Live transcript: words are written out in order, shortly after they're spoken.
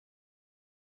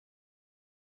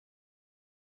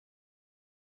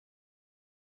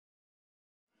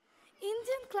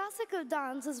Indian classical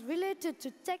dance is related to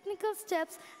technical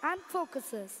steps and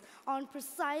focuses on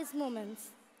precise movements.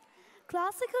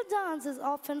 Classical dance is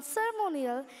often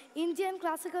ceremonial. Indian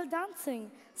classical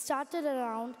dancing started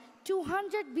around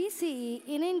 200 BCE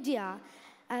in India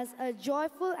as a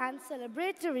joyful and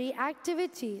celebratory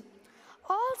activity.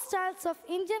 All styles of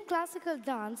Indian classical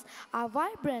dance are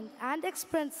vibrant and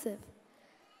expressive.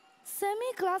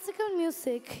 Semi-classical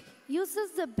music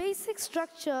uses the basic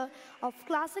structure of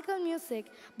classical music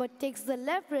but takes the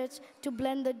leverage to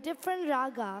blend the different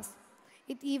ragas.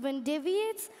 It even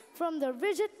deviates from the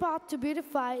rigid path to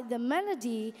beautify the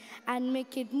melody and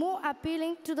make it more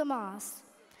appealing to the mass.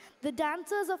 The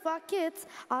dancers of our kids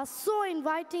are so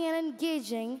inviting and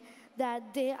engaging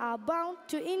that they are bound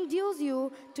to induce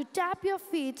you to tap your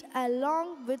feet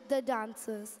along with the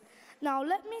dancers. Now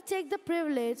let me take the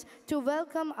privilege to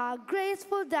welcome our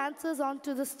graceful dancers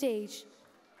onto the stage.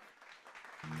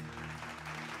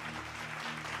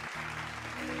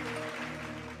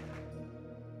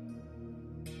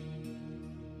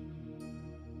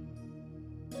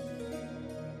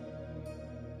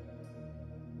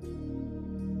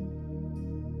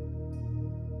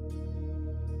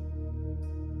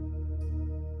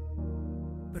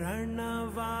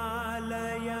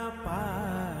 प्रणवालय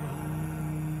पाहि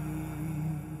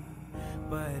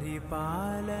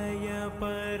परिपालय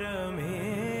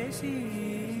परमेशी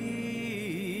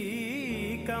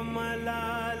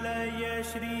कमलालय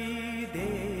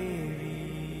श्रीदेवी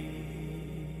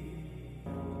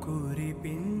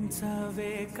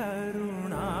कुरिपिंचवे करुणांबुरासी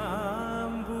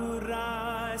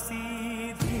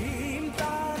धीम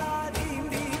तारा धीम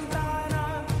धीम तारा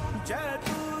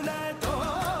जतुलतो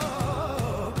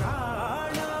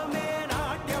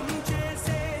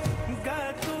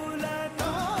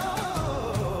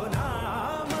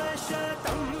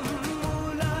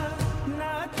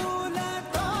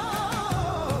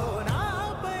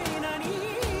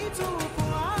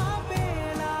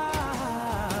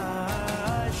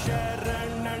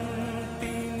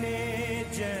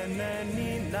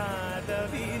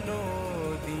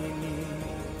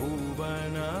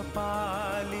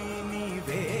पालिनी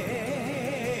वे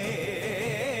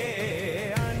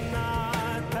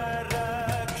अनाथ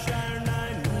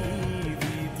रक्षणनी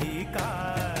विधि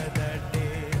कादटे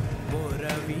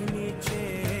मोरविनी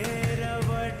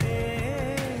चेरवटे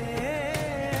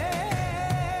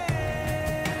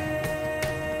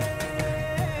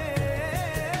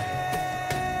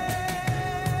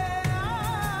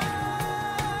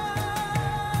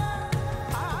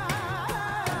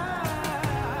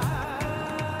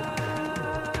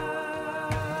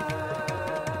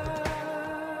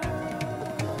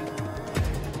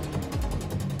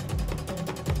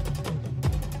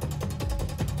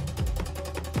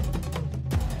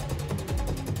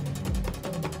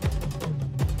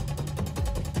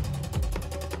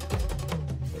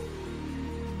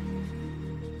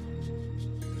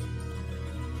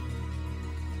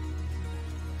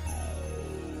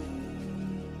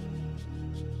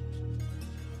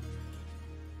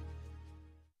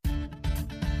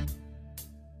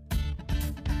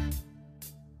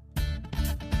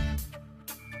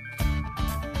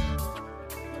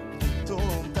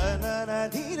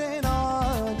धीरे ना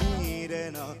धीरे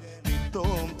ना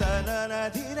नितोम तनना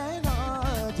धीरे ना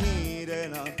धीरे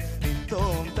ना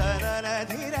नितोम तनना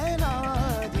धीरे ना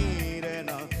धीरे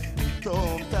ना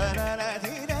नितोम तनना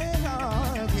धीरे ना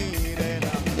धीरे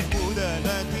ना उदन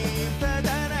धीम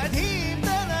तदन धीम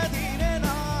तन धीरे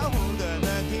ना उदन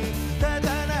धीम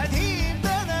तदन धीम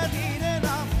तन धीरे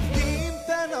ना धीम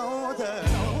तनो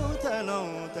धनो धनो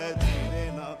धीरे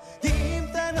ना धीम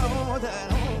तनो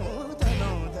धनो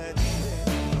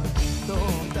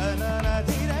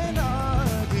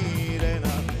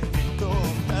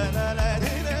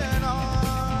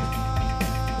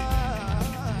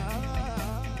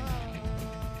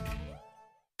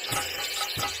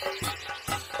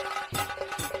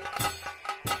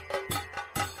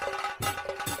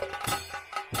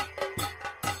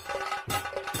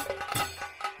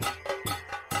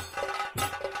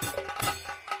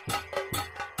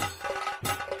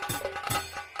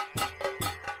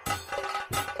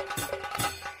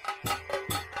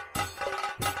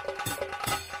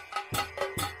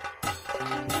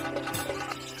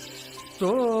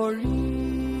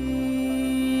तोळी